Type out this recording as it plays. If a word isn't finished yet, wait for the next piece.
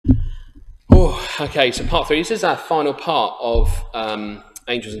Okay, so part 3. This is our final part of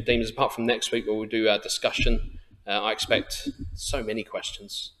Angels and Demons, apart from next week where we'll do our discussion. I expect so many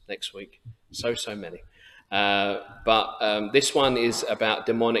questions next week. So many. But this one is about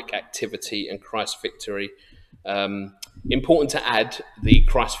demonic activity and Christ's victory. Important to add the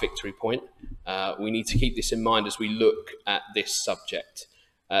Christ victory point. We need to keep this in mind as we look at this subject.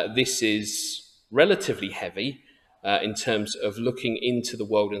 This is relatively heavy in terms of looking into the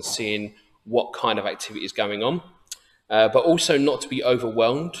world and seeing what kind of activity is going on, but also not to be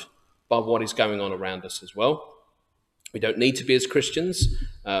overwhelmed by what is going on around us as well. We don't need to be as Christians.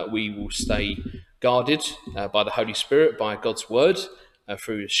 We will stay guarded by the Holy Spirit, by God's word,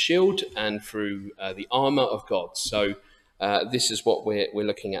 through His shield and through the armour of God. So this is what we're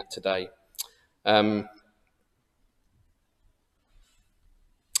looking at today.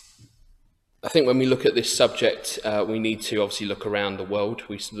 I think when we look at this subject, we need to obviously look around the world.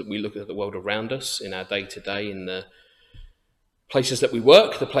 We look at the world around us in our day-to-day, in the places that we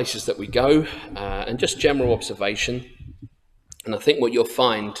work, the places that we go, and just general observation. And I think what you'll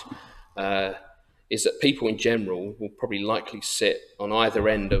find is that people in general will probably likely sit on either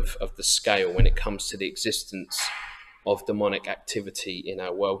end of the scale when it comes to the existence of demonic activity in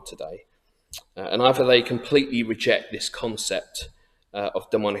our world today. And either they completely reject this concept of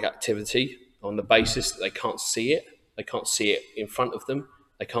demonic activity on the basis that they can't see it in front of them,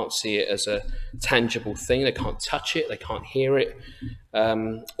 they can't see it as a tangible thing, they can't touch it, they can't hear it,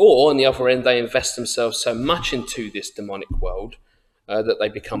 or on the other end they invest themselves so much into this demonic world that they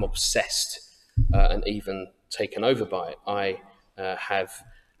become obsessed and even taken over by it. I have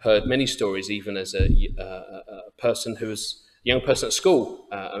heard many stories, even as a person who was a young person at school,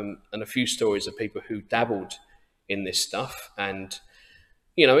 and a few stories of people who dabbled in this stuff. And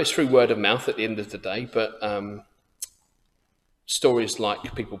it's through word of mouth at the end of the day, but stories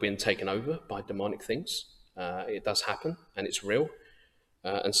like people being taken over by demonic things, it does happen and it's real.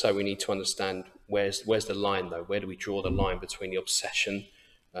 And so we need to understand where's the line, though? Where do we draw the line between the obsession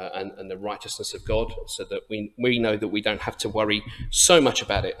and the righteousness of God, so that we know that we don't have to worry so much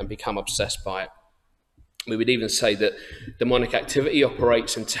about it and become obsessed by it. We would even say that demonic activity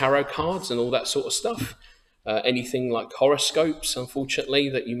operates in tarot cards and all that sort of stuff. Anything like horoscopes, unfortunately,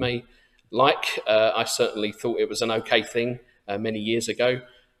 that you may like. I certainly thought it was an okay thing many years ago,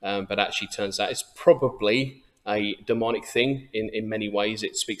 but actually turns out it's probably a demonic thing in many ways.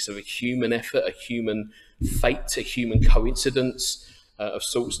 It speaks of a human effort, a human fate, a human coincidence of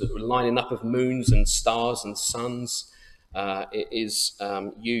sorts that were lining up of moons and stars and suns. It is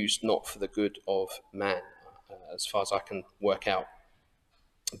used not for the good of man, as far as I can work out.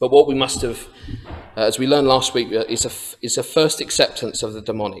 But what we must have, as we learned last week, is a first acceptance of the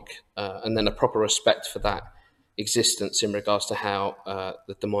demonic, and then a proper respect for that existence in regards to how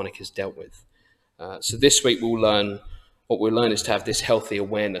the demonic is dealt with. So this week what we'll learn is to have this healthy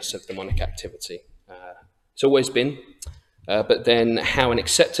awareness of demonic activity. It's always been, but then how an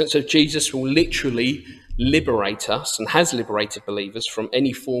acceptance of Jesus will literally liberate us, and has liberated believers from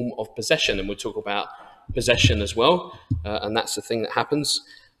any form of possession. And we'll talk about possession as well, and that's the thing that happens.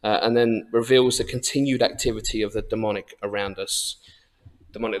 And then reveals the continued activity of the demonic around us.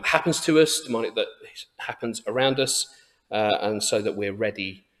 Demonic that happens to us, demonic that happens around us, and so that we're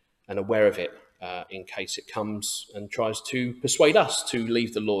ready and aware of it in case it comes and tries to persuade us to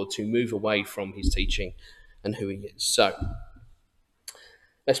leave the Lord, to move away from His teaching and who He is. So,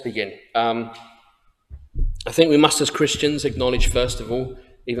 let's begin. I think we must, as Christians, acknowledge, first of all,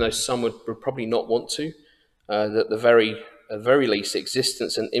 even though some would probably not want to, that the very least,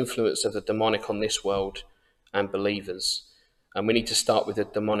 existence and influence of the demonic on this world and believers. And we need to start with the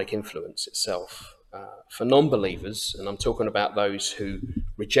demonic influence itself. For non-believers, and I'm talking about those who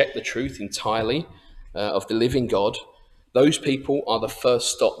reject the truth entirely of the living God, those people are the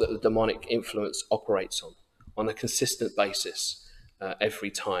first stop that the demonic influence operates on a consistent basis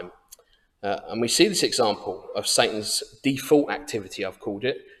every time. And we see this example of Satan's default activity, I've called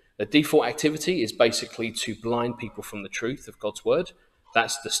it. The default activity is basically to blind people from the truth of God's word.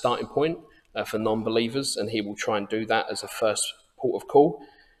 That's the starting point for non-believers, and he will try and do that as a first port of call.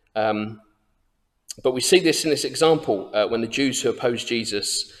 But we see this in this example when the Jews who oppose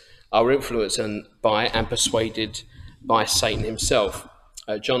Jesus are influenced by and persuaded by Satan himself.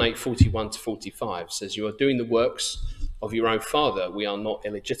 John 8:41-45 says, "You are doing the works of your own father. We are not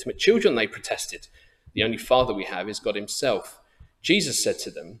illegitimate children," they protested. "The only father we have is God himself." Jesus said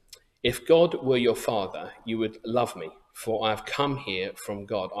to them, "If God were your father, you would love me, for I have come here from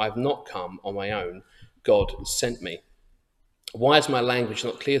God. I have not come on my own. God sent me. Why is my language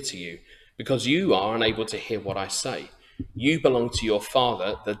not clear to you? Because you are unable to hear what I say. You belong to your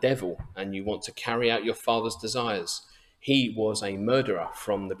father, the devil, and you want to carry out your father's desires. He was a murderer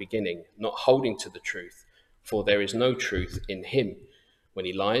from the beginning, not holding to the truth, for there is no truth in him. When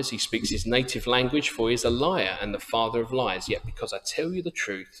he lies, he speaks his native language, for he is a liar and the father of lies. Yet because I tell you the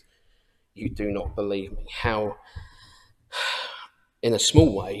truth, you do not believe me. How, in a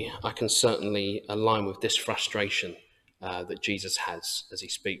small way, I can certainly align with this frustration that Jesus has as he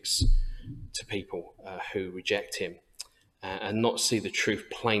speaks to people who reject him and not see the truth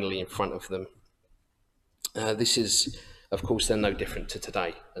plainly in front of them. This is, of course, they're no different to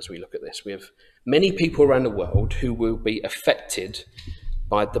today as we look at this. We have many people around the world who will be affected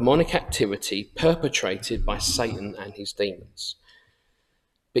by demonic activity perpetrated by Satan and his demons.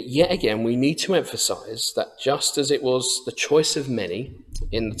 But yet again, we need to emphasize that just as it was the choice of many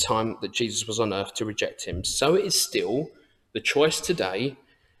in the time that Jesus was on earth to reject him, so it is still the choice today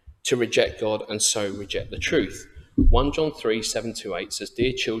to reject God and so reject the truth. 1 John 3, 7-8 says,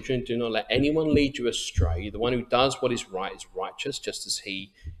 Dear children, do not let anyone lead you astray. The one who does what is right is righteous, just as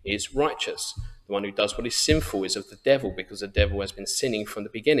he is righteous. The one who does what is sinful is of the devil, because the devil has been sinning from the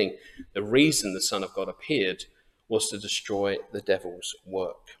beginning. The reason the Son of God appeared was to destroy the devil's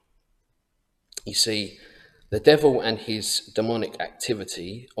work. You see, the devil and his demonic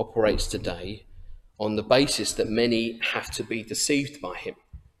activity operates today on the basis that many have to be deceived by him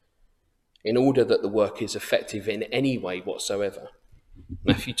in order that the work is effective in any way whatsoever.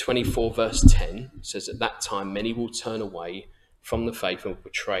 Matthew 24 verse 10 says, At that time many will turn away from the faith and will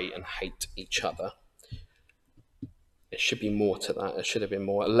betray and hate each other. There should be more to that. There should have been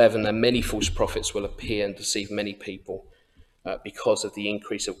more. 11, and many false prophets will appear and deceive many people because of the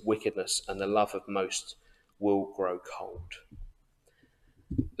increase of wickedness, and the love of most will grow cold.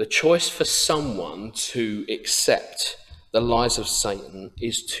 The choice for someone to accept the lies of Satan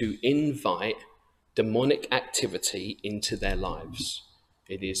is to invite demonic activity into their lives.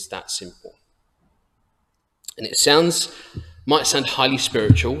 It is that simple. And it might sound highly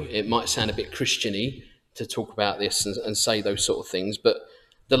spiritual, it might sound a bit Christian-y to talk about this and say those sort of things, but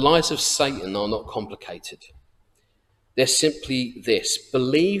the lies of Satan are not complicated. They're simply this: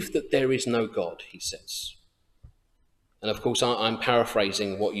 believe that there is no God, he says. And of course, I'm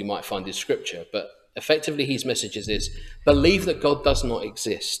paraphrasing what you might find in Scripture, but effectively his message is this: believe that God does not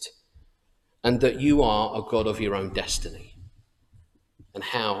exist and that you are a God of your own destiny. And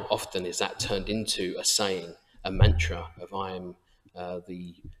how often is that turned into a saying, a mantra of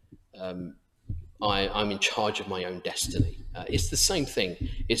I'm in charge of my own destiny. It's the same thing.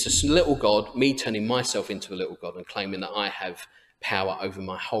 It's a little God, me turning myself into a little God and claiming that I have power over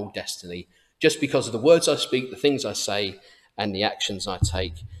my whole destiny just because of the words I speak, the things I say, and the actions I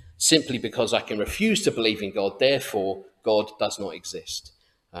take, simply because I can refuse to believe in God, therefore God does not exist.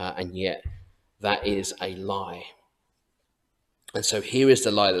 And yet that is a lie. And so here is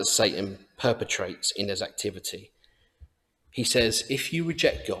the lie that Satan perpetrates in his activity. He says, if you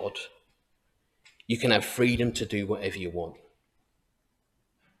reject God, you can have freedom to do whatever you want.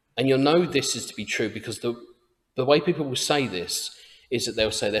 And you'll know this is to be true because the way people will say this is that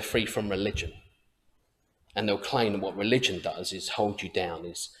they'll say they're free from religion. And they'll claim that what religion does is hold you down,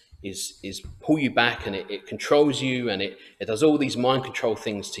 is pull you back, and it controls you, and it does all these mind control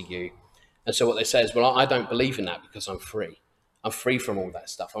things to you. And so what they say is, well, I don't believe in that because I'm free. I'm free from all that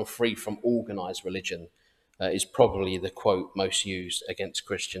stuff. I'm free from organized religion, is probably the quote most used against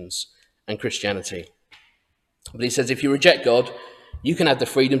Christians and Christianity. But he says, if you reject God, you can have the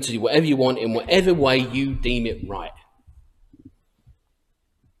freedom to do whatever you want in whatever way you deem it right.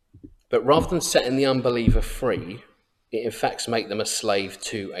 But rather than setting the unbeliever free, it in fact makes them a slave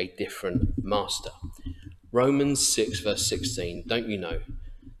to a different master. Romans 6 verse 16, don't you know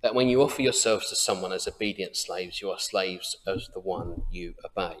that when you offer yourselves to someone as obedient slaves, you are slaves of the one you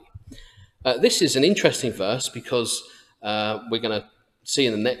obey? This is an interesting verse because we're going to see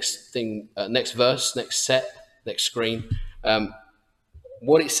in the next verse, next screen,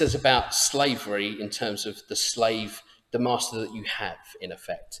 what it says about slavery in terms of the master that you have, in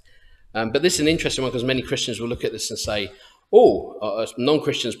effect. But this is an interesting one because many Christians will look at this and say,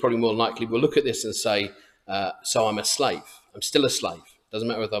 non-Christians probably more likely will look at this and say, so I'm a slave. I'm still a slave. Doesn't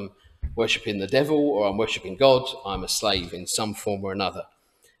matter whether I'm worshipping the devil or I'm worshipping God, I'm a slave in some form or another.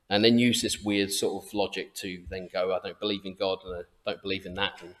 And then use this weird sort of logic to then go, I don't believe in God and I don't believe in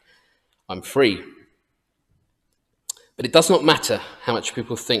that, and I'm free. But it does not matter how much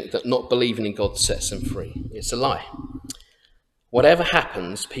people think that not believing in God sets them free. It's a lie. Whatever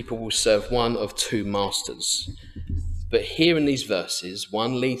happens, people will serve one of two masters. But here in these verses,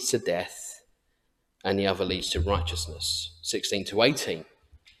 one leads to death and the other leads to righteousness. 16 to 18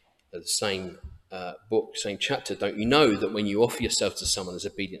 are the same book, same chapter, don't you know that when you offer yourself to someone as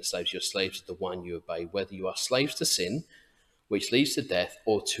obedient slaves, you're slaves to the one you obey, whether you are slaves to sin, which leads to death,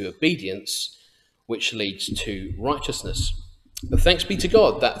 or to obedience, which leads to righteousness. But thanks be to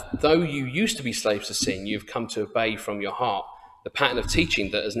God that though you used to be slaves to sin, you've come to obey from your heart the pattern of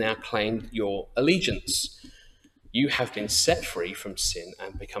teaching that has now claimed your allegiance. You have been set free from sin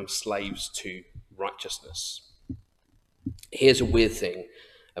and become slaves to righteousness. Here's a weird thing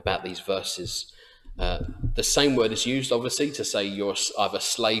about these verses. The same word is used, obviously, to say you're either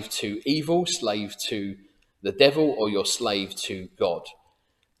slave to evil, slave to the devil, or you're slave to God.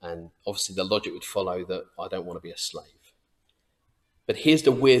 And obviously the logic would follow that I don't want to be a slave. But here's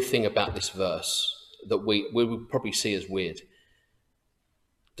the weird thing about this verse that we would probably see as weird.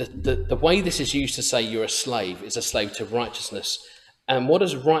 The way this is used to say you're a slave is a slave to righteousness. And what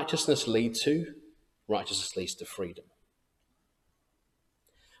does righteousness lead to? Righteousness leads to freedom.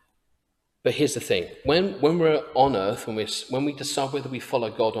 But here's the thing. When we're on earth, when we decide whether we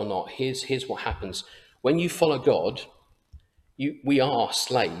follow God or not, here's what happens. When you follow God, we are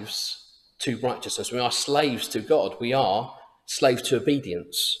slaves to righteousness. We are slaves to God. We are slaves to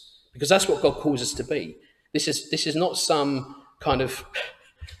obedience. Because that's what God calls us to be. This is not some kind of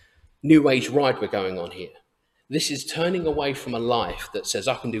new age ride we're going on here. This is turning away from a life that says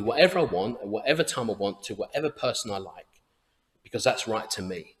I can do whatever I want at whatever time I want to whatever person I like, because that's right to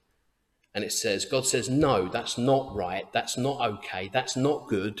me. And it says, God says, no, that's not right. That's not okay. That's not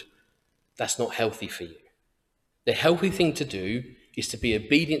good. That's not healthy for you. The healthy thing to do is to be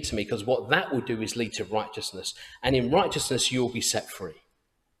obedient to me, because what that will do is lead to righteousness. And in righteousness, you'll be set free.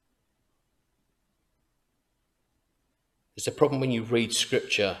 It's a problem when you read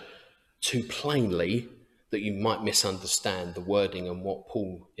scripture too plainly that you might misunderstand the wording and what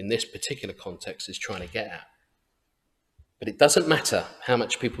Paul, in this particular context, is trying to get at. But it doesn't matter how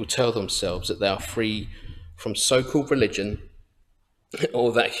much people tell themselves that they are free from so-called religion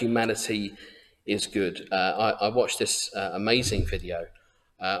or that humanity is good. I watched this amazing video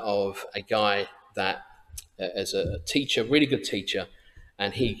of a guy that, as a teacher, really good teacher,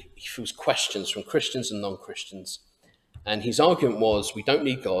 and he feels questions from Christians and non-Christians. And his argument was, we don't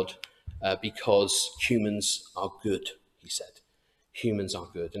need God because humans are good, he said. Humans are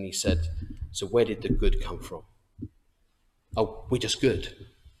good. And he said, so where did the good come from? Oh, we're just good.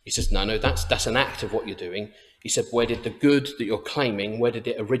 He says, no, that's an act of what you're doing. He said, where did the good that you're claiming, where did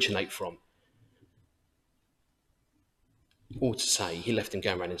it originate from? All to say, he left him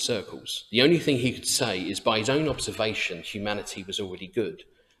going around in circles. The only thing he could say is by his own observation, humanity was already good.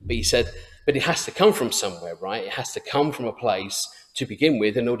 But he said, but it has to come from somewhere, right? It has to come from a place to begin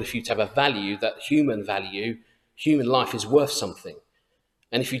with in order for you to have a value, human life is worth something.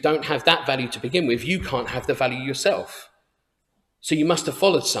 And if you don't have that value to begin with, you can't have the value yourself. So you must have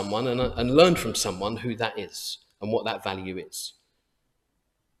followed someone and learned from someone who that is and what that value is.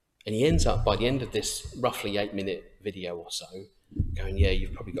 And he ends up, by the end of this roughly 8-minute video or so, going, yeah,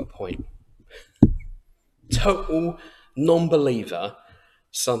 you've probably got a point. Total non-believer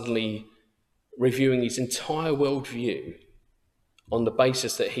suddenly reviewing his entire worldview on the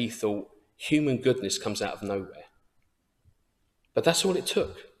basis that he thought human goodness comes out of nowhere. But that's all it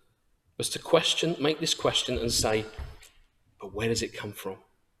took, was to make this question and say, but where does it come from?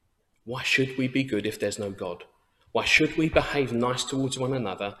 Why should we be good if there's no God? Why should we behave nice towards one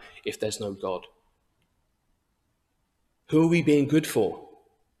another if there's no God? Who are we being good for?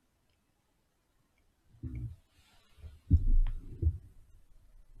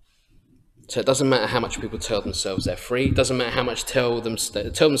 So it doesn't matter how much people tell themselves they're free. It doesn't matter how much tell themselves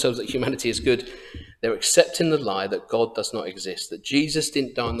that humanity is good. They're accepting the lie that God does not exist, that Jesus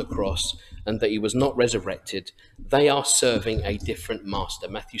didn't die on the cross, and that he was not resurrected. They are serving a different master.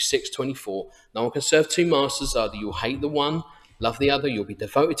 Matthew 6:24. No one can serve two masters. Either you'll hate the one, love the other, you'll be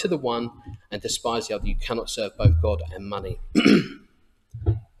devoted to the one, and despise the other. You cannot serve both God and money.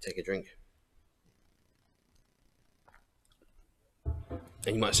 Take a drink.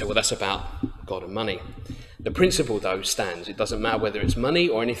 And you might say, well, that's about God and money. The principle, though, stands. It doesn't matter whether it's money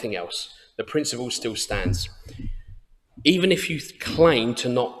or anything else. The principle still stands. Even if you claim to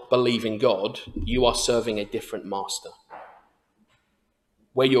not believe in God, you are serving a different master.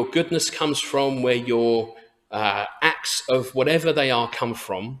 Where your goodness comes from, where your acts of whatever they are come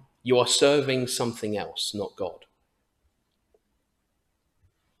from, you are serving something else, not God.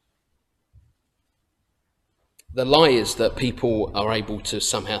 The lie is that people are able to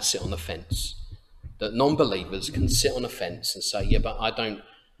somehow sit on the fence, that non-believers can sit on a fence and say, yeah, but I don't,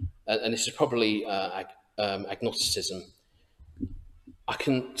 and this is probably agnosticism, I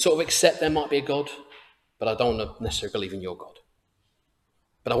can sort of accept there might be a God, but I don't want to necessarily believe in your God.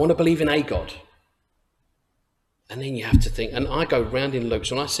 But I want to believe in a God. And then you have to think, and I go round in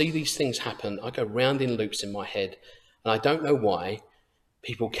loops. When I see these things happen, I go round in loops in my head, and I don't know why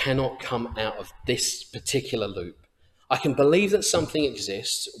people cannot come out of this particular loop. I can believe that something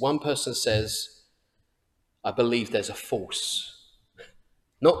exists. One person says, I believe there's a force.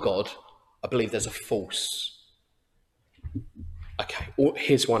 Not God, I believe there's a force. Okay,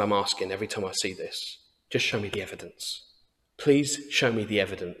 here's what I'm asking every time I see this. Just show me the evidence. Please show me the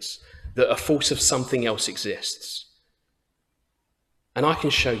evidence that a force of something else exists. And I can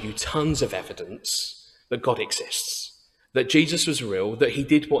show you tons of evidence that God exists, that Jesus was real, that he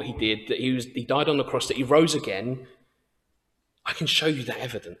did what he did, that he died on the cross, that he rose again. I can show you that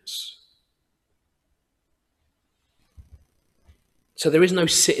evidence. So there is no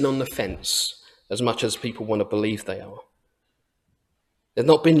sitting on the fence as much as people want to believe they are. They've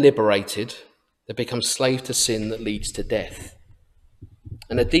not been liberated. They've become slave to sin that leads to death.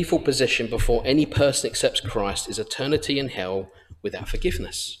 And the default position before any person accepts Christ is eternity in hell without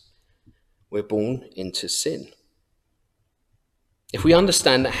forgiveness. We're born into sin. If we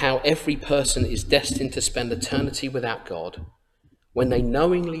understand that how every person is destined to spend eternity without God, when they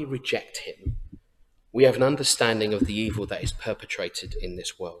knowingly reject him, we have an understanding of the evil that is perpetrated in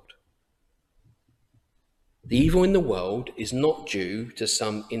this world. The evil in the world is not due to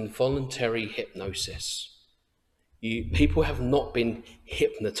some involuntary hypnosis. People have not been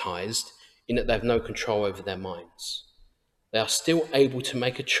hypnotized in that they have no control over their minds. They are still able to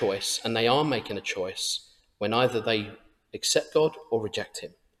make a choice, and they are making a choice when either they accept God or reject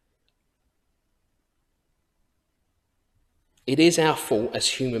him. It is our fault as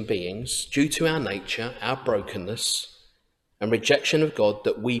human beings, due to our nature, our brokenness, and rejection of God,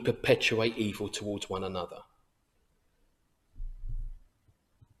 that we perpetuate evil towards one another.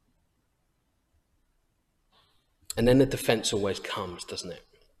 And then the defense always comes, doesn't it?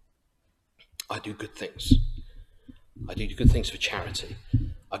 I do good things. I do good things for charity.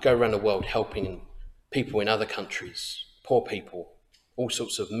 I go around the world helping people in other countries, poor people, all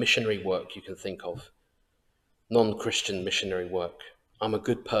sorts of missionary work you can think of, non-Christian missionary work. I'm a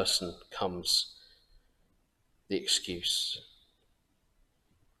good person comes the excuse.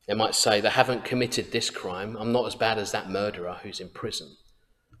 They might say they haven't committed this crime. I'm not as bad as that murderer who's in prison.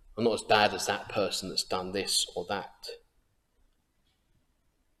 I'm not as bad as that person that's done this or that.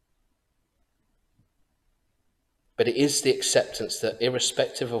 But it is the acceptance that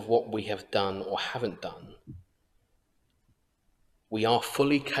irrespective of what we have done or haven't done, we are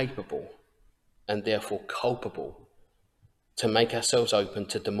fully capable and therefore culpable to make ourselves open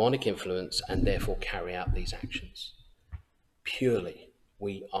to demonic influence and therefore carry out these actions. Purely,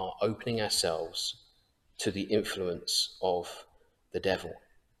 we are opening ourselves to the influence of the devil.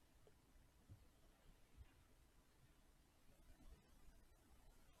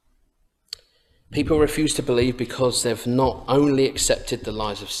 People refuse to believe because they've not only accepted the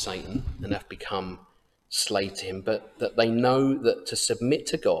lies of Satan and have become slave to him, but that they know that to submit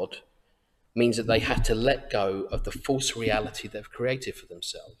to God means that they have to let go of the false reality they've created for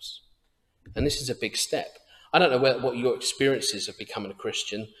themselves. And this is a big step. I don't know what your experience is of becoming a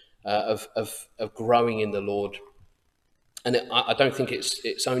Christian, of growing in the Lord. And I don't think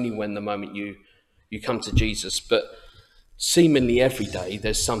it's only when the moment you come to Jesus, but seemingly every day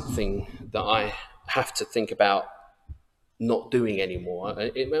there's something that I have to think about not doing anymore.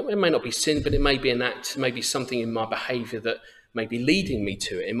 It may not be sin, but it may be an act, maybe something in my behaviour that may be leading me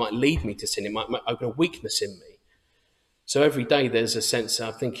to it. It might lead me to sin. It might open a weakness in me. So every day there's a sense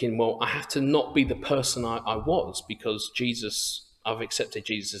of thinking, well, I have to not be the person I was because I've accepted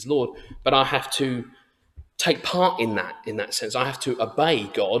Jesus as Lord, but I have to take part in that sense. I have to obey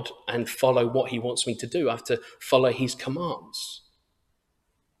God and follow what he wants me to do. I have to follow his commands.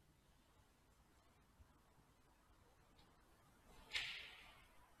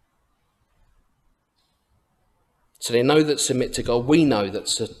 So they know that submit to God. We know that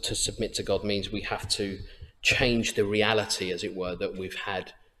to submit to God means we have to change the reality, as it were, that we've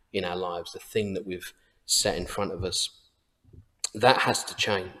had in our lives, the thing that we've set in front of us. That has to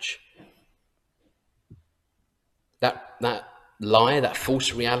change. That lie, that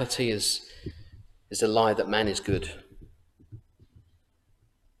false reality is a lie that man is good,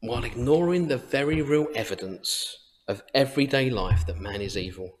 while ignoring the very real evidence of everyday life that man is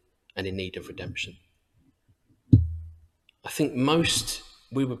evil and in need of redemption. I think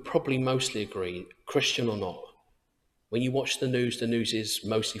we would probably mostly agree, Christian or not, when you watch the news is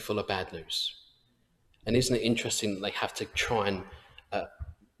mostly full of bad news. And isn't it interesting that they have to try and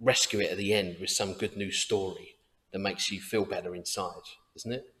rescue it at the end with some good news story that makes you feel better inside,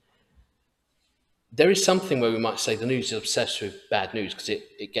 isn't it? There is something where we might say the news is obsessed with bad news because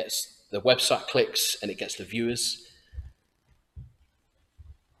it gets the website clicks and it gets the viewers.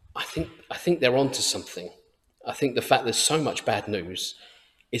 I think they're onto something. I think the fact there's so much bad news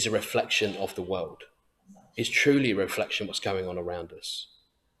is a reflection of the world. It's truly a reflection of what's going on around us.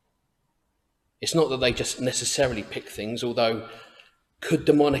 It's not that they just necessarily pick things, although could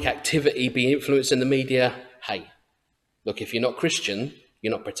demonic activity be influenced in the media? Hey, look, if you're not Christian,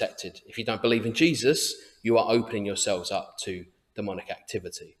 you're not protected. If you don't believe in Jesus, you are opening yourselves up to demonic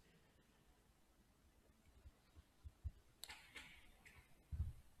activity.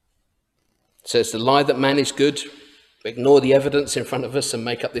 So it's the lie that man is good. Ignore the evidence in front of us and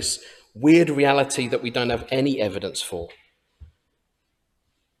make up this weird reality that we don't have any evidence for.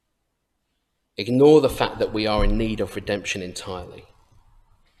 Ignore the fact that we are in need of redemption entirely.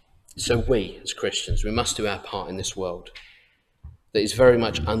 So we, as Christians, we must do our part in this world that is very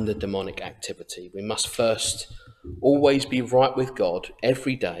much under demonic activity. We must first always be right with God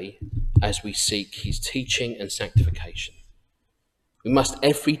every day as we seek his teaching and sanctification. We must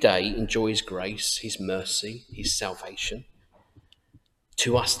every day enjoy his grace, his mercy, his salvation.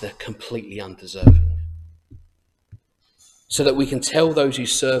 To us, they're completely undeserving. So that we can tell those who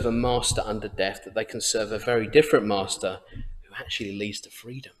serve a master under death that they can serve a very different master who actually leads to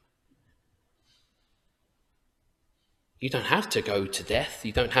freedom. You don't have to go to death.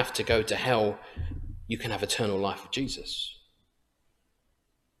 You don't have to go to hell. You can have eternal life with Jesus.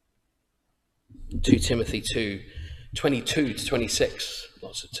 2 Timothy 2, 22 to 26,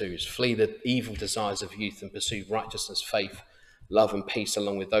 lots of twos. Flee the evil desires of youth and pursue righteousness, faith, love and peace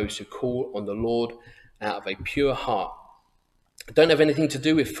along with those who call on the Lord out of a pure heart. Don't have anything to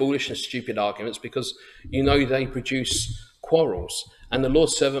do with foolish and stupid arguments because you know they produce quarrels. And the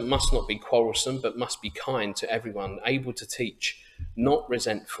Lord's servant must not be quarrelsome, but must be kind to everyone, able to teach, not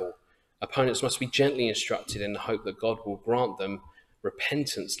resentful. Opponents must be gently instructed in the hope that God will grant them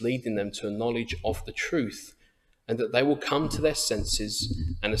repentance, leading them to a knowledge of the truth, and that they will come to their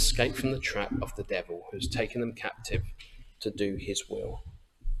senses and escape from the trap of the devil who has taken them captive to do his will.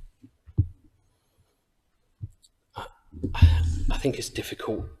 I think it's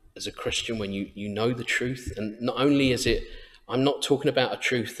difficult as a Christian when you know the truth, and not only is it, I'm not talking about a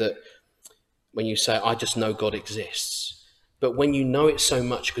truth that when you say, I just know God exists, but when you know it so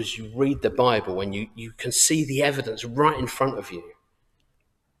much because you read the Bible and you can see the evidence right in front of you.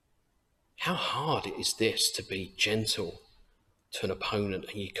 How hard is this to be gentle to an opponent,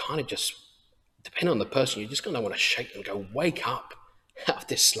 and you kind of just, depending on the person, you're just going to want to shake them and go, wake up out of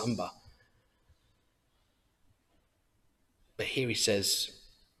this slumber. But here he says,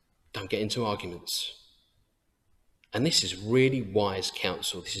 don't get into arguments. And this is really wise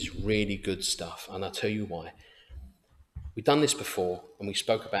counsel. This is really good stuff. And I'll tell you why. We've done this before, and we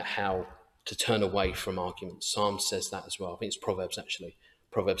spoke about how to turn away from arguments. Psalm says that as well. I think it's Proverbs, actually.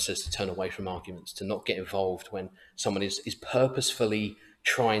 Proverbs says to turn away from arguments, to not get involved when someone is purposefully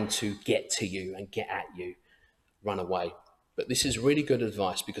trying to get to you and get at you. Run away. But this is really good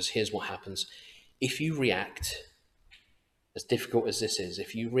advice, because here's what happens. If you react, as difficult as this is,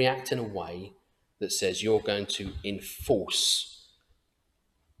 if you react in a way that says you're going to enforce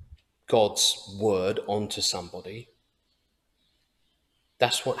God's word onto somebody,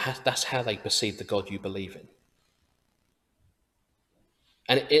 that's how they perceive the God you believe in.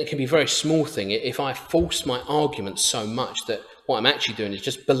 And it can be a very small thing. If I force my argument so much that what I'm actually doing is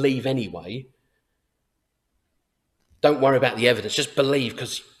just believe anyway, don't worry about the evidence, just believe,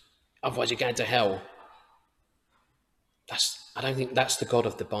 because otherwise you're going to hell. I don't think that's the God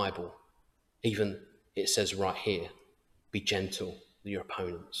of the Bible. Even it says right here, be gentle with your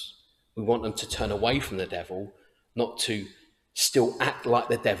opponents. We want them to turn away from the devil, not to still act like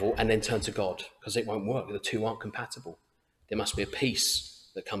the devil and then turn to God, because it won't work. The two aren't compatible. There must be a peace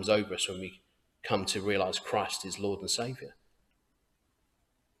that comes over us when we come to realize Christ is Lord and Saviour.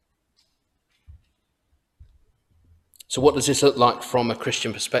 So what does this look like from a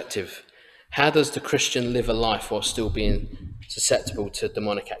Christian perspective? How does the Christian live a life while still being susceptible to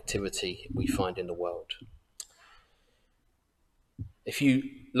demonic activity we find in the world? If you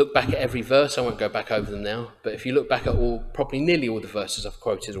look back at every verse, I won't go back over them now, but if you look back at probably nearly all the verses I've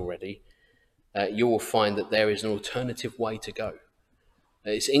quoted already, you will find that there is an alternative way to go.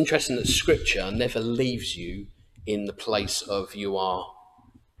 It's interesting that Scripture never leaves you in the place of you are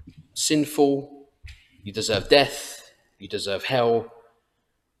sinful, you deserve death, you deserve hell.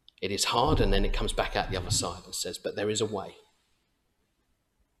 It is hard, and then it comes back out the other side and says, but there is a way.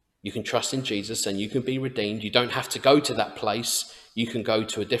 You can trust in Jesus and you can be redeemed. You don't have to go to that place. You can go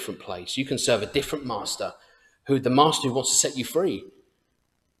to a different place. You can serve a different master, the master who wants to set you free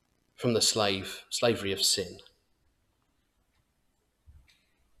from the slavery of sin.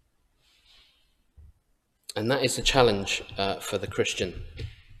 And that is the challenge for the Christian.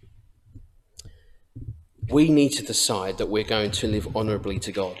 We need to decide that we're going to live honourably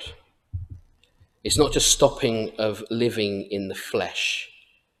to God. It's not just stopping of living in the flesh,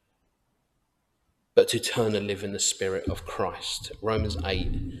 but to turn and live in the spirit of Christ. Romans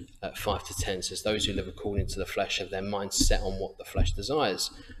 8, 5 to 10 says, those who live according to the flesh have their mind set on what the flesh desires.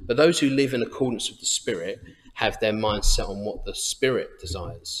 But those who live in accordance with the spirit have their mind set on what the spirit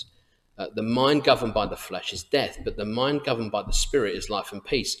desires. The mind governed by the flesh is death, but the mind governed by the spirit is life and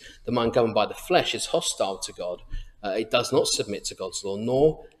peace. The mind governed by the flesh is hostile to God. It does not submit to God's law,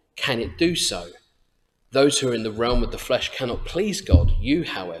 nor can it do so. Those who are in the realm of the flesh cannot please God. You,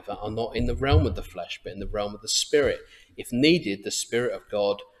 however, are not in the realm of the flesh, but in the realm of the Spirit. If needed, the Spirit of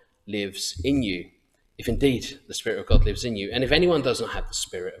God lives in you. If indeed the Spirit of God lives in you. And if anyone does not have the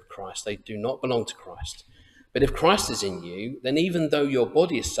Spirit of Christ, they do not belong to Christ. But if Christ is in you, then even though your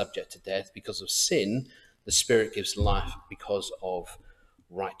body is subject to death because of sin, the Spirit gives life because of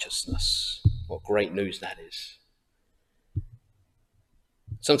righteousness. What great news that is.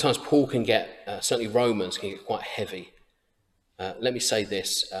 Sometimes Paul can get, certainly Romans can get quite heavy. Let me say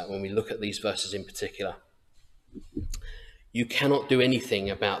this when we look at these verses in particular. You cannot do anything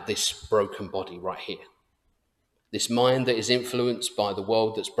about this broken body right here. This mind that is influenced by the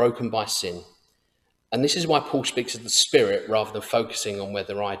world that's broken by sin. And this is why Paul speaks of the Spirit rather than focusing on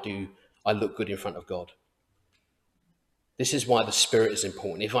whether I look good in front of God. This is why the Spirit is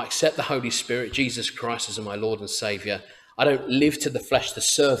important. If I accept the Holy Spirit, Jesus Christ as my Lord and Saviour, I don't live to the flesh to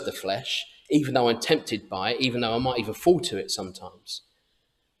serve the flesh, even though I'm tempted by it, even though I might even fall to it sometimes.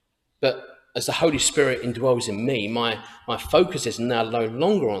 But as the Holy Spirit indwells in me, my focus is now no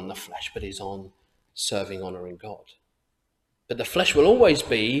longer on the flesh, but is on serving, honouring God. But the flesh will always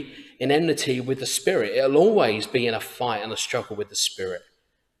be in enmity with the Spirit. It'll always be in a fight and a struggle with the Spirit.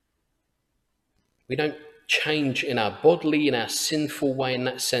 We don't change in our bodily, in our sinful way, in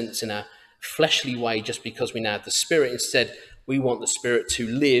that sense, in our fleshly way, just because we now have the Spirit. Instead, we want the Spirit to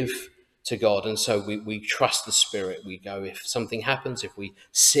live to God, and so we trust the Spirit. We go, if something happens, if we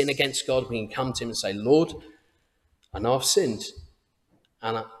sin against God, we can come to him and say, Lord, I know I've sinned,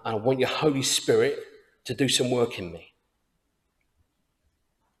 and I want your Holy Spirit to do some work in me.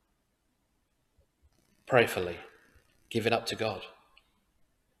 Prayerfully, give it up to God.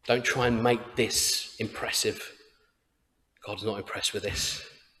 Don't try and make this impressive. God's not impressed with this.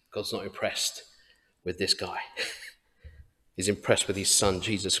 God's not impressed with this guy. He's impressed with his son,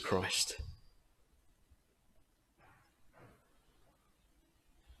 Jesus Christ.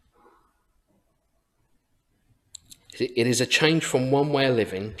 It is a change from one way of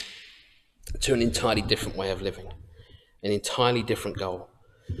living to an entirely different way of living, an entirely different goal.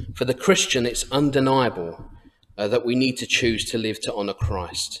 For the Christian, it's undeniable that we need to choose to live to honour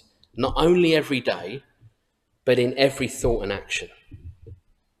Christ, not only every day, but in every thought and action.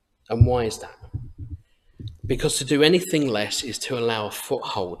 And why is that? Because to do anything less is to allow a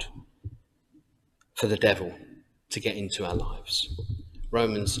foothold for the devil to get into our lives.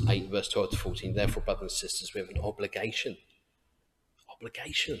 Romans 8, verse 12 to 14, therefore, brothers and sisters, we have an obligation,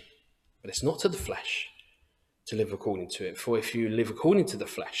 but it's not to the flesh to live according to it. For if you live according to the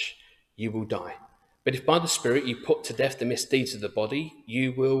flesh, you will die. But if by the Spirit you put to death the misdeeds of the body,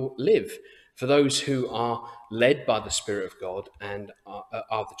 you will live. For those who are led by the Spirit of God and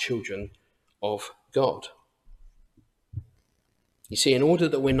are the children of God. You see, in order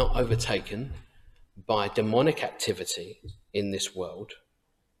that we're not overtaken by demonic activity in this world,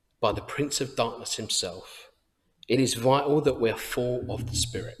 by the Prince of Darkness himself, it is vital that we're full of the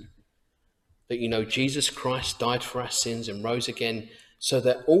Spirit. That you know Jesus Christ died for our sins and rose again so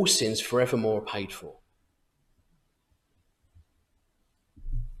that all sins forevermore are paid for.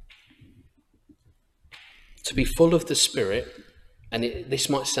 To be full of the Spirit, and this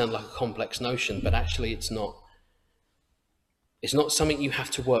might sound like a complex notion, but actually it's not. It's not something you have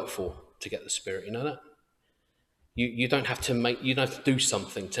to work for to get the Spirit. You know that? You don't have to do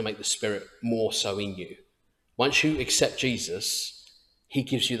something to make the Spirit more so in you. Once you accept Jesus, he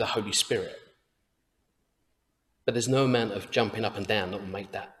gives you the Holy Spirit. But there's no amount of jumping up and down that will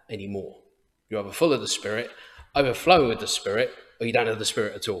make that anymore. You're either full of the Spirit, overflowing with the Spirit, or you don't have the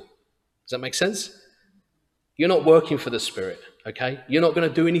Spirit at all. Does that make sense? You're not working for the Spirit, okay? You're not going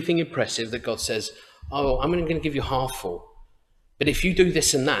to do anything impressive that God says, oh, I'm going to give you half full. But if you do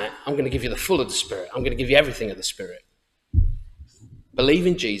this and that, I'm going to give you the full of the Spirit. I'm going to give you everything of the Spirit. Believe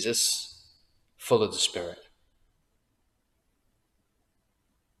in Jesus, full of the Spirit.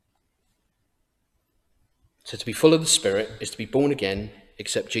 So to be full of the Spirit is to be born again,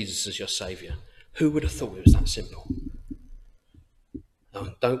 accept Jesus as your Saviour. Who would have thought it was that simple?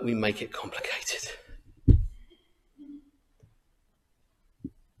 Oh, don't we make it complicated?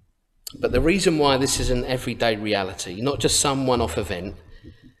 But the reason why this is an everyday reality, not just some one-off event,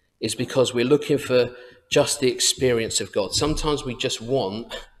 is because we're looking for just the experience of God. Sometimes we just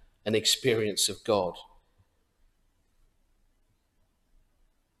want an experience of God.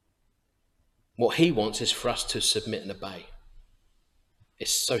 What he wants is for us to submit and obey.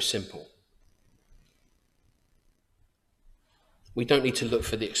 It's so simple. We don't need to look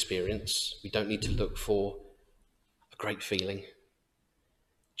for the experience. We don't need to look for a great feeling.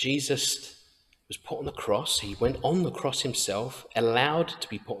 Jesus was put on the cross. He went on the cross himself, allowed to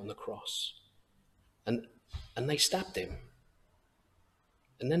be put on the cross. And they stabbed him.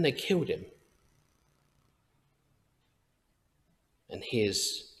 And then they killed him. And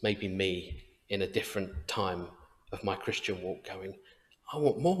here's maybe me in a different time of my Christian walk going, I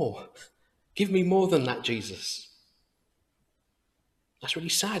want more. Give me more than that, Jesus. That's really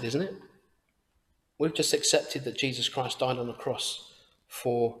sad, isn't it? We've just accepted that Jesus Christ died on the cross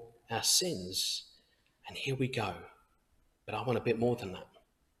for our sins. And here we go. But I want a bit more than that.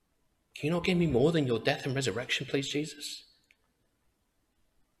 Can you not give me more than your death and resurrection, please, Jesus?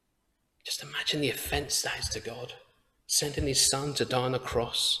 Just imagine the offense that is to God. Sending his son to die on the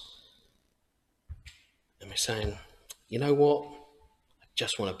cross. And we're saying, you know what? I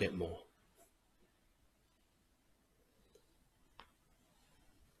just want a bit more.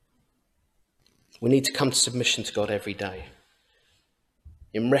 We need to come to submission to God every day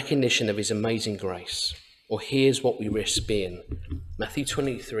in recognition of his amazing grace. Or here's what we risk being. Matthew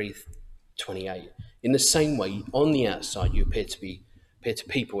 23:28. In the same way, on the outside you appear to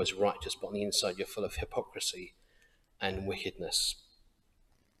people as righteous, but on the inside you're full of hypocrisy and wickedness.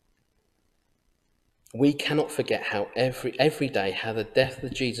 We cannot forget how every day how the death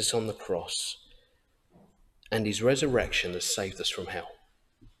of Jesus on the cross and his resurrection has saved us from hell.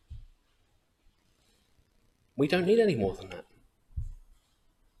 We don't need any more than that.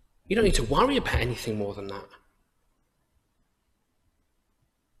 You don't need to worry about anything more than that.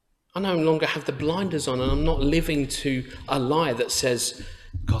 I no longer have the blinders on, and I'm not living to a lie that says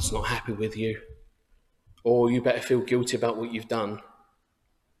God's not happy with you, or you better feel guilty about what you've done.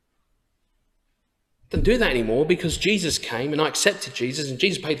 Don't do that anymore, because Jesus came and I accepted Jesus, and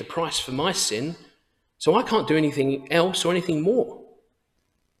Jesus paid the price for my sin, so I can't do anything else or anything more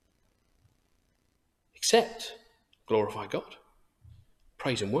except glorify God,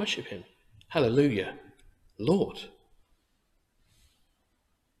 praise and worship him. Hallelujah, Lord.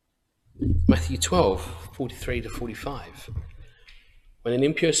 Matthew 12:43-45. When an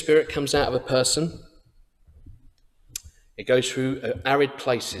impure spirit comes out of a person, it goes through arid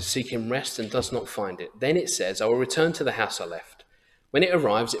places, seeking rest and does not find it. Then it says, I will return to the house I left. When it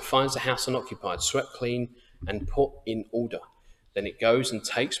arrives, it finds the house unoccupied, swept clean and put in order. Then it goes and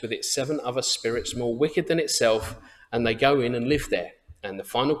takes with it 7 other spirits more wicked than itself, and they go in and live there. And the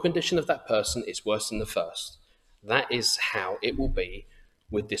final condition of that person is worse than the first. That is how it will be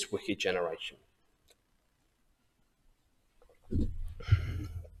with this wicked generation.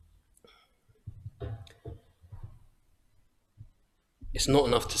 It's not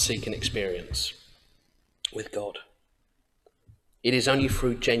enough to seek an experience with God. It is only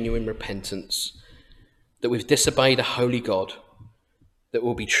through genuine repentance that we've disobeyed a holy God that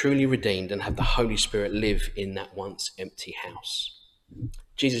will be truly redeemed and have the Holy Spirit live in that once empty house.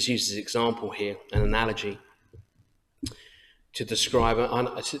 Jesus uses an example here, an analogy, to describe it.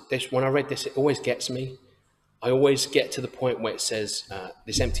 When I read this, it always gets me. I always get to the point where it says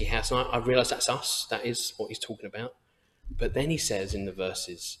this empty house, and I realise that's us. That is what he's talking about. But then he says in the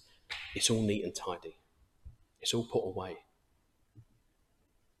verses, it's all neat and tidy. It's all put away.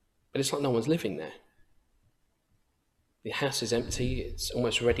 But it's like no one's living there. The house is empty. It's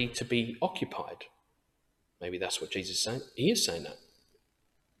almost ready to be occupied. Maybe that's what Jesus is saying. He is saying that.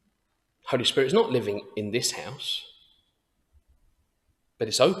 Holy Spirit is not living in this house, but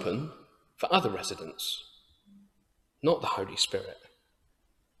it's open for other residents, not the Holy Spirit.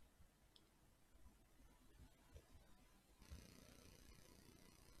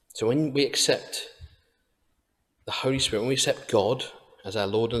 So when we accept the Holy Spirit, when we accept God as our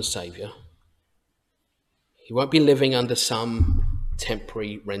Lord and Saviour, he won't be living under some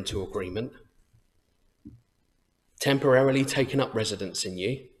temporary rental agreement, temporarily taking up residence in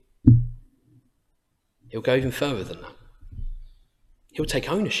you. He'll go even further than that. He'll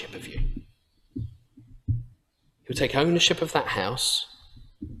take ownership of you. He'll take ownership of that house,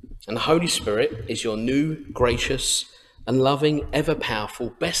 and the Holy Spirit is your new, gracious, and loving, ever-powerful,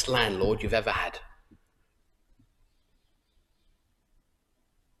 best landlord you've ever had.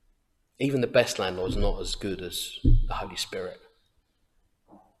 Even the best landlord's not as good as the Holy Spirit.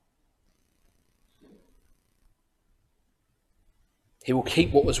 He will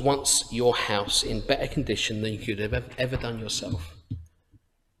keep what was once your house in better condition than you could have ever done yourself.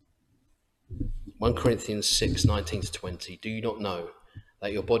 1 Corinthians 6:19-20. Do you not know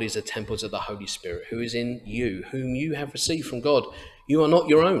that your bodies are temples of the Holy Spirit, who is in you, whom you have received from God? You are not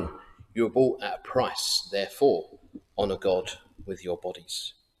your own. You were bought at a price. Therefore, honour God with your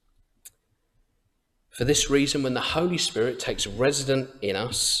bodies. For this reason, when the Holy Spirit takes residence in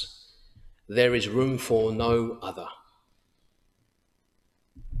us, there is room for no other.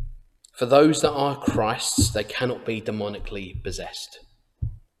 For those that are Christ's, they cannot be demonically possessed.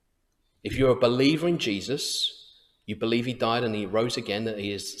 If you're a believer in Jesus, you believe he died and he rose again, that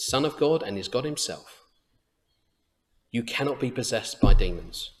he is the Son of God and is God himself, you cannot be possessed by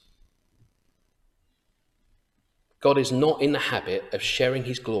demons. God is not in the habit of sharing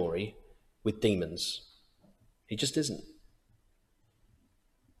his glory with demons. He just isn't.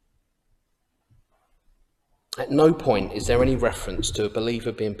 At no point is there any reference to a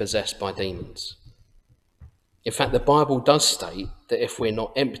believer being possessed by demons. In fact, the Bible does state that if we're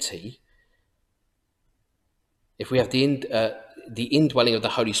not empty, if we have the indwelling of the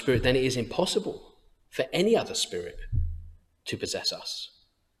Holy Spirit, then it is impossible for any other spirit to possess us.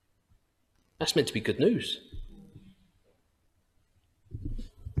 That's meant to be good news.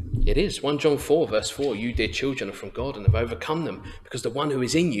 It is. 1 John 4, verse 4, you, dear children, are from God and have overcome them, because the one who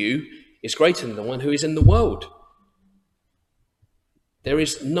is in you is greater than the one who is in the world. There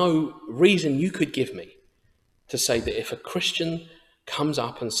is no reason you could give me to say that if a Christian comes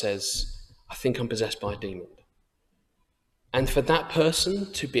up and says, I think I'm possessed by a demon, and for that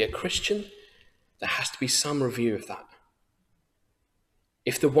person to be a Christian, there has to be some review of that.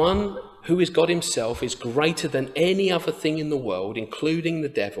 If the one who is God himself is greater than any other thing in the world, including the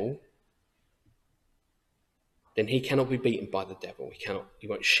devil, then he cannot be beaten by the devil. He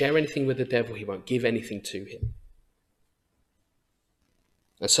won't share anything with the devil. He won't give anything to him.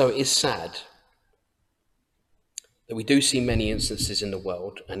 And so it is sad that we do see many instances in the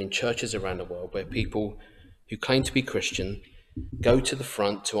world and in churches around the world where people who claim to be Christian go to the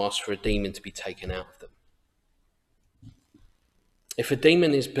front to ask for a demon to be taken out of them. If a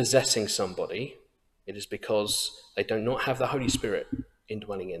demon is possessing somebody, it is because they do not have the Holy Spirit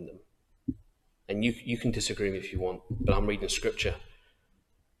indwelling in them. And you can disagree with me if you want, but I'm reading scripture.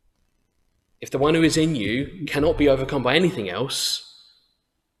 If the one who is in you cannot be overcome by anything else,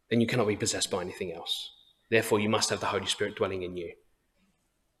 then you cannot be possessed by anything else. Therefore, you must have the Holy Spirit dwelling in you.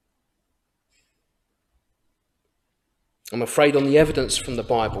 I'm afraid on the evidence from the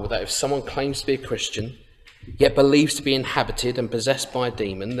Bible that if someone claims to be a Christian, yet believes to be inhabited and possessed by a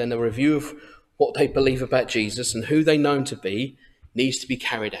demon, then a review of what they believe about Jesus and who they know him to be needs to be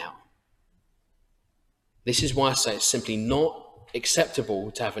carried out. This is why I say it's simply not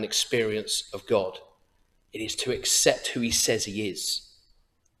acceptable to have an experience of God. It is to accept who he says he is,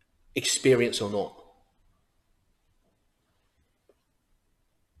 experience or not.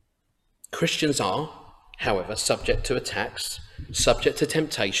 Christians are, however, subject to attacks, subject to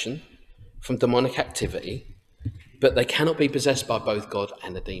temptation from demonic activity, but they cannot be possessed by both God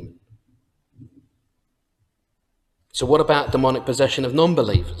and a demon. So what about demonic possession of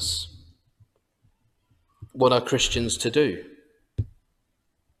non-believers? What are Christians to do?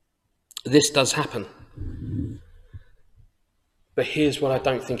 This does happen. But here's what I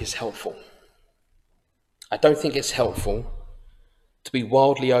don't think is helpful. I don't think it's helpful to be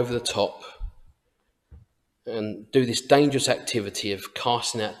wildly over the top and do this dangerous activity of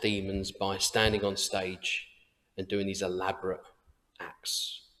casting out demons by standing on stage and doing these elaborate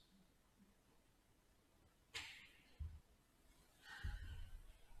acts.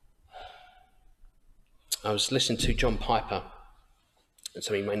 I was listening to John Piper, and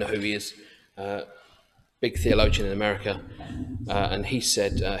some of you may know who he is, big theologian in America, and he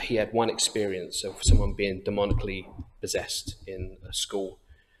said he had one experience of someone being demonically possessed in a school,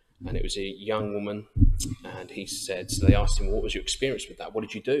 and it was a young woman, and he said, so they asked him, what was your experience with that? What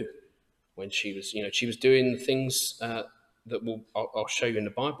did you do when she was doing things that I'll show you in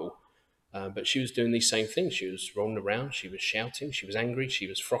the Bible, but she was doing these same things. She was rolling around, she was shouting, she was angry, she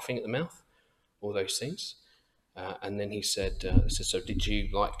was frothing at the mouth, all those things. And then he said, so did you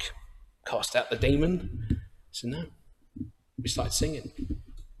cast out the demon? I said, no. We started singing.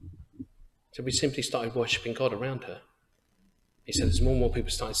 So we simply started worshipping God around her. He said, as more and more people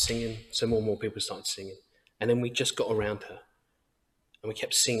started singing, so more and more people started singing. And then we just got around her. And we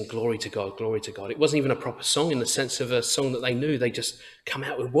kept singing, glory to God, glory to God. It wasn't even a proper song in the sense of a song that they knew. They just come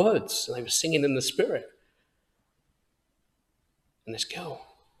out with words. And they were singing in the Spirit. And this girl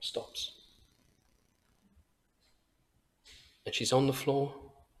stops. And she's on the floor.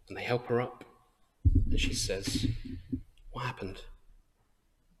 And they help her up. And she says, what happened?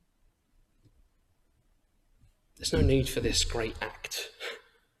 There's no need for this great act,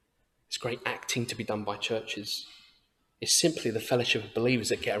 this great acting to be done by churches. It's simply the fellowship of believers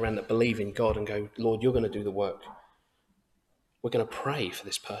that get around, that believe in God and go, Lord, you're going to do the work. We're going to pray for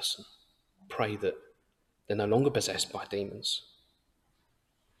this person. Pray that they're no longer possessed by demons.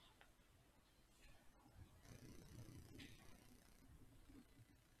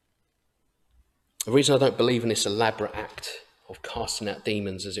 The reason I don't believe in this elaborate act of casting out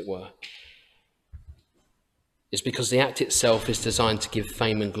demons, as it were, is because the act itself is designed to give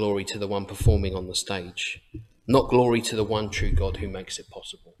fame and glory to the one performing on the stage, not glory to the one true God who makes it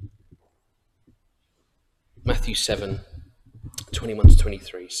possible. Matthew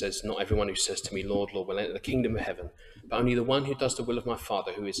 7:21-23 says, "Not everyone who says to me, Lord, Lord, will enter the kingdom of heaven, but only the one who does the will of my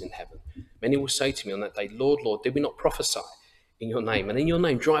Father who is in heaven. Many will say to me on that day, Lord, Lord, did we not prophesy in your name, and in your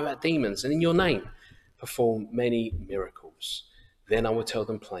name drive out demons, and in your name perform many miracles? Then I will tell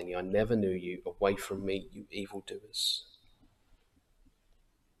them plainly, I never knew you. Away from me, you evildoers."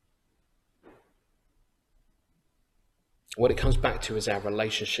 What it comes back to is our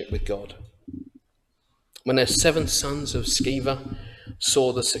relationship with God. When the 7 sons of Sceva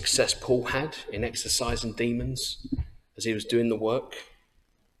saw the success Paul had in exorcising demons as he was doing the work,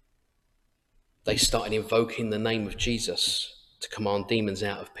 they started invoking the name of Jesus to command demons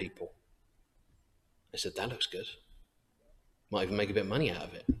out of people. They said, that looks good. Might even make a bit of money out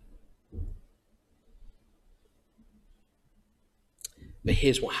of it. But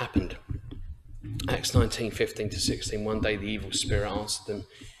here's what happened. Acts 19:15-16, one day the evil spirit answered them,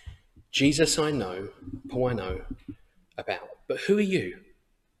 Jesus I know, Paul I know about, but who are you?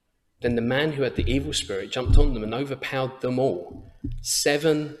 Then the man who had the evil spirit jumped on them and overpowered them all.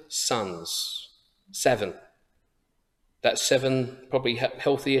 7 sons. 7. That's 7 probably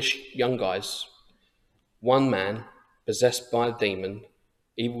healthy-ish young guys. One man, possessed by a demon,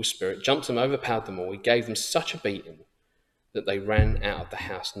 evil spirit, jumped them, overpowered them all. He gave them such a beating that they ran out of the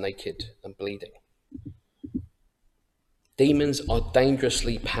house naked and bleeding. Demons are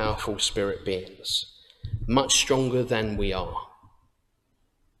dangerously powerful spirit beings, much stronger than we are.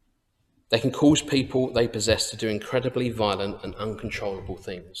 They can cause people they possess to do incredibly violent and uncontrollable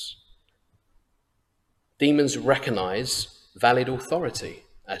things. Demons recognize valid authority,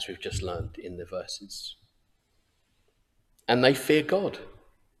 as we've just learned in the verses. And they fear God.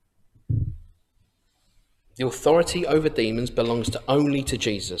 The authority over demons belongs only to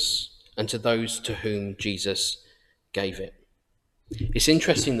Jesus and to those to whom Jesus gave it. It's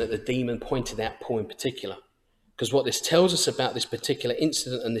interesting that the demon pointed out Paul in particular, because what this tells us about this particular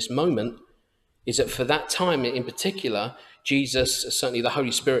incident and this moment is that for that time in particular, Jesus, certainly the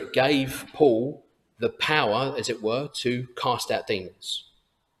Holy Spirit, gave Paul the power, as it were, to cast out demons.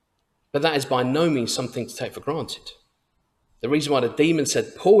 But that is by no means something to take for granted. The reason why the demon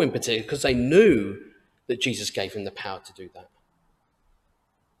said Paul in particular, because they knew that Jesus gave him the power to do that.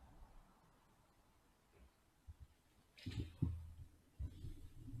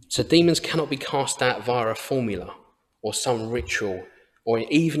 So demons cannot be cast out via a formula or some ritual or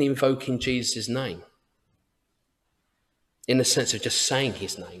even invoking Jesus' name, in the sense of just saying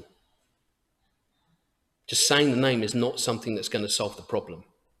his name. Just saying the name is not something that's going to solve the problem.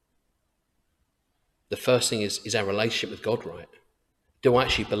 The first thing is our relationship with God, right? Do I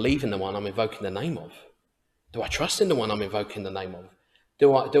actually believe in the one I'm invoking the name of? Do I trust in the one I'm invoking the name of?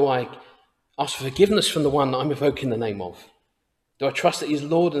 Do I ask for forgiveness from the one that I'm invoking the name of? Do I trust that he's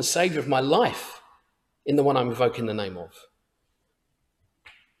Lord and Saviour of my life in the one I'm invoking the name of?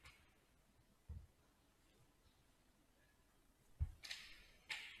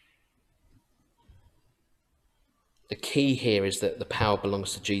 The key here is that the power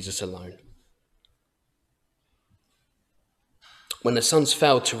belongs to Jesus alone. When the sons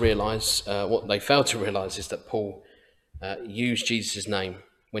failed to realise, what they failed to realise is that Paul used Jesus' name.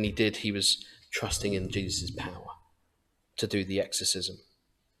 When he did, he was trusting in Jesus' power to do the exorcism.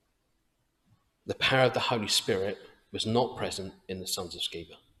 The power of the Holy Spirit was not present in the sons of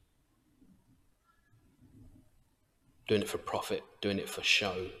Sceva. Doing it for profit, doing it for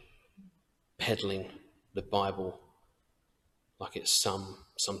show, peddling the Bible like it's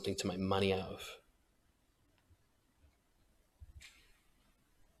something to make money out of.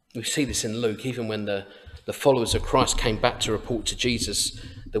 We see this in Luke, even when the followers of Christ came back to report to Jesus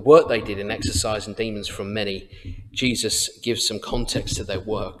the work they did in exorcising demons from many. Jesus gives some context to their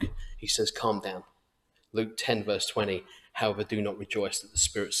work. He says, calm down. Luke 10 verse 20, however, do not rejoice that the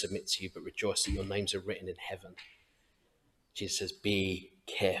Spirit submits to you, but rejoice that your names are written in heaven. Jesus says, be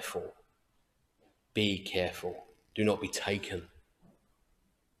careful. Be careful. Do not be taken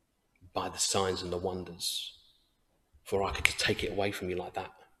by the signs and the wonders, for I could just take it away from you like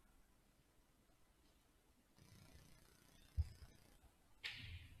that.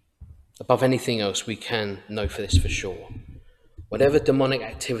 Above anything else, we can know for this for sure. Whatever demonic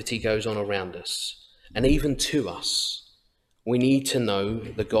activity goes on around us, and even to us, we need to know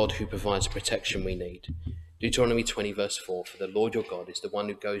the God who provides the protection we need. Deuteronomy 20 verse 4, for the Lord your God is the one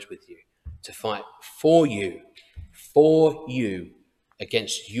who goes with you to fight for you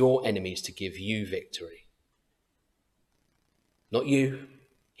against your enemies to give you victory. Not you,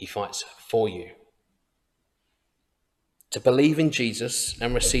 he fights for you. To believe in Jesus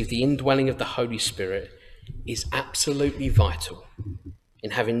and receive the indwelling of the Holy Spirit is absolutely vital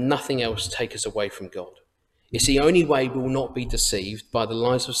in having nothing else take us away from God. It's the only way we will not be deceived by the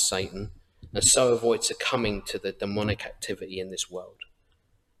lies of Satan and so avoid succumbing to the demonic activity in this world.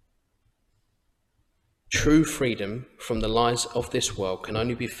 True freedom from the lies of this world can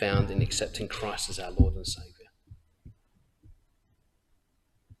only be found in accepting Christ as our Lord and Saviour.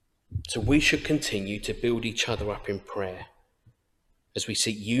 So we should continue to build each other up in prayer as we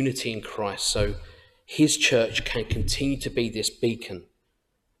seek unity in Christ, so his church can continue to be this beacon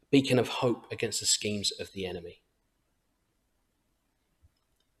of hope against the schemes of the enemy.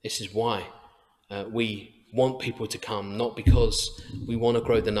 This is why we want people to come, not because we want to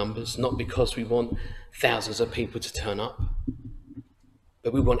grow the numbers, not because we want thousands of people to turn up,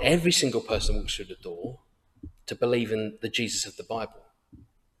 but we want every single person who walks through the door to believe in the Jesus of the Bible.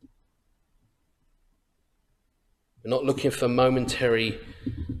 We're not looking for momentary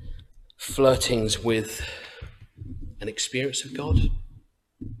flirtings with an experience of God.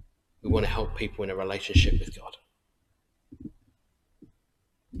 We want to help people in a relationship with God.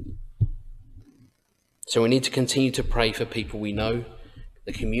 So we need to continue to pray for people we know,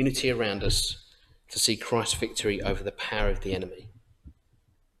 the community around us, to see Christ's victory over the power of the enemy.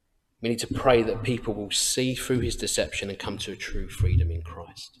 We need to pray that people will see through his deception and come to a true freedom in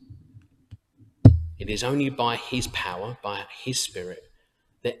Christ. It is only by his power, by his Spirit,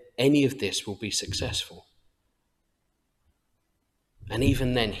 that any of this will be successful. And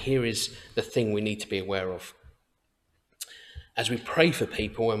even then, here is the thing we need to be aware of. As we pray for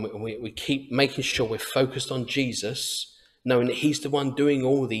people and we keep making sure we're focused on Jesus, knowing that he's the one doing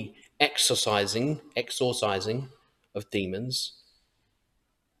all the exorcising of demons,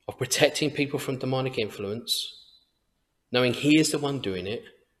 of protecting people from demonic influence, knowing he is the one doing it,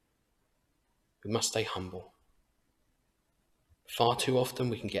 we must stay humble. Far too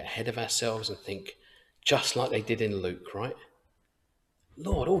often we can get ahead of ourselves and think, just like they did in Luke, right?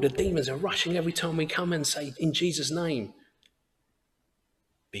 Lord, all the demons are rushing every time we come and say, in Jesus' name.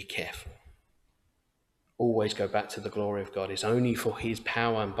 Be careful. Always go back to the glory of God. It's only for his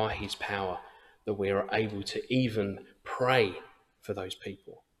power and by his power that we are able to even pray for those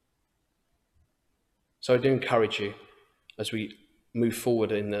people. So I do encourage you, as we move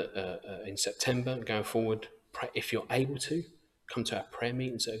forward in September, going forward, pray, if you're able to, come to our prayer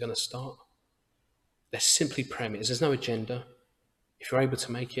meetings that are going to start. They're simply prayer meetings. There's no agenda. If you're able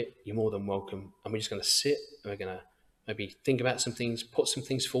to make it, you're more than welcome. And we're just going to sit and we're going to maybe think about some things, put some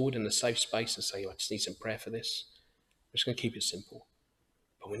things forward in a safe space and say, I just need some prayer for this. We're just going to keep it simple.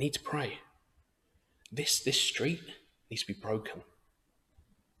 But we need to pray. This street needs to be broken.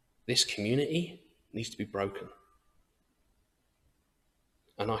 This community needs to be broken.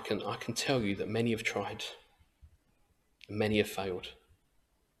 And I can tell you that many have tried and many have failed.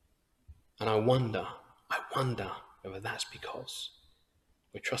 And I wonder whether that's because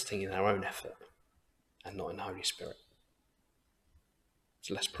we're trusting in our own effort and not in the Holy Spirit.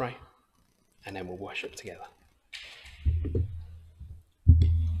 So let's pray, and then we'll worship together.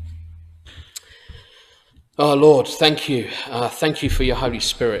 Oh Lord, thank you. Thank you for your Holy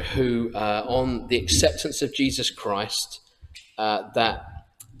Spirit who, on the acceptance of Jesus Christ, that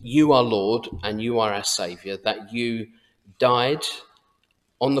you are Lord and you are our Saviour, that you died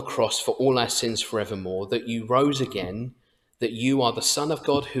on the cross for all our sins forevermore, that you rose again, that you are the Son of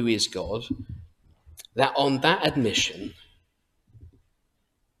God who is God, that on that admission,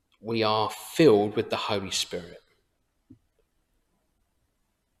 we are filled with the Holy Spirit.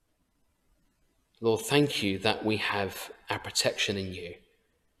 Lord, thank you that we have our protection in you.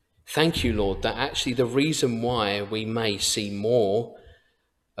 Thank you, Lord, that actually the reason why we may see more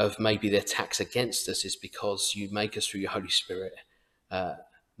of maybe the attacks against us is because you make us through your Holy Spirit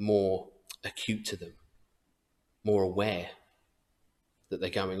more acute to them, more aware that they're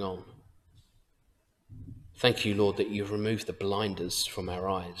going on. Thank you, Lord, that you've removed the blinders from our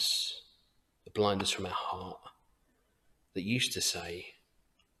eyes, the blinders from our heart that used to say,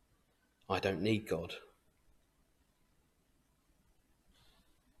 I don't need God.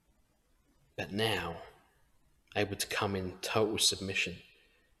 But now, able to come in total submission.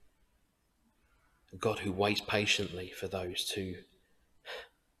 A God who waits patiently for those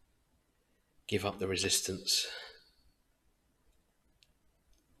give up the resistance.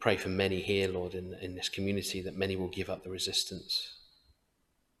 Pray for many here, Lord, in this community, that many will give up the resistance.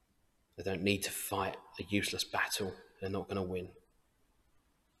 They don't need to fight a useless battle they're not going to win.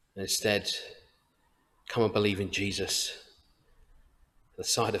 And instead, come and believe in Jesus, the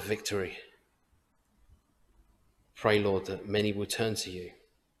side of victory. Pray, Lord, that many will turn to you.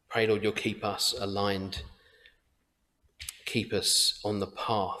 Pray, Lord, you'll keep us aligned, keep us on the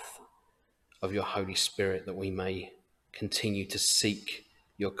path of your Holy Spirit, that we may continue to seek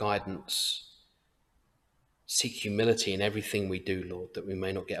your guidance, seek humility in everything we do, Lord, that we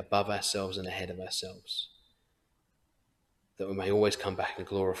may not get above ourselves and ahead of ourselves, that we may always come back and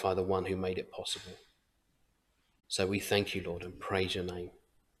glorify the one who made it possible. So we thank you, Lord, and praise your name.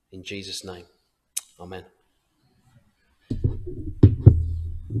 In Jesus' name, amen.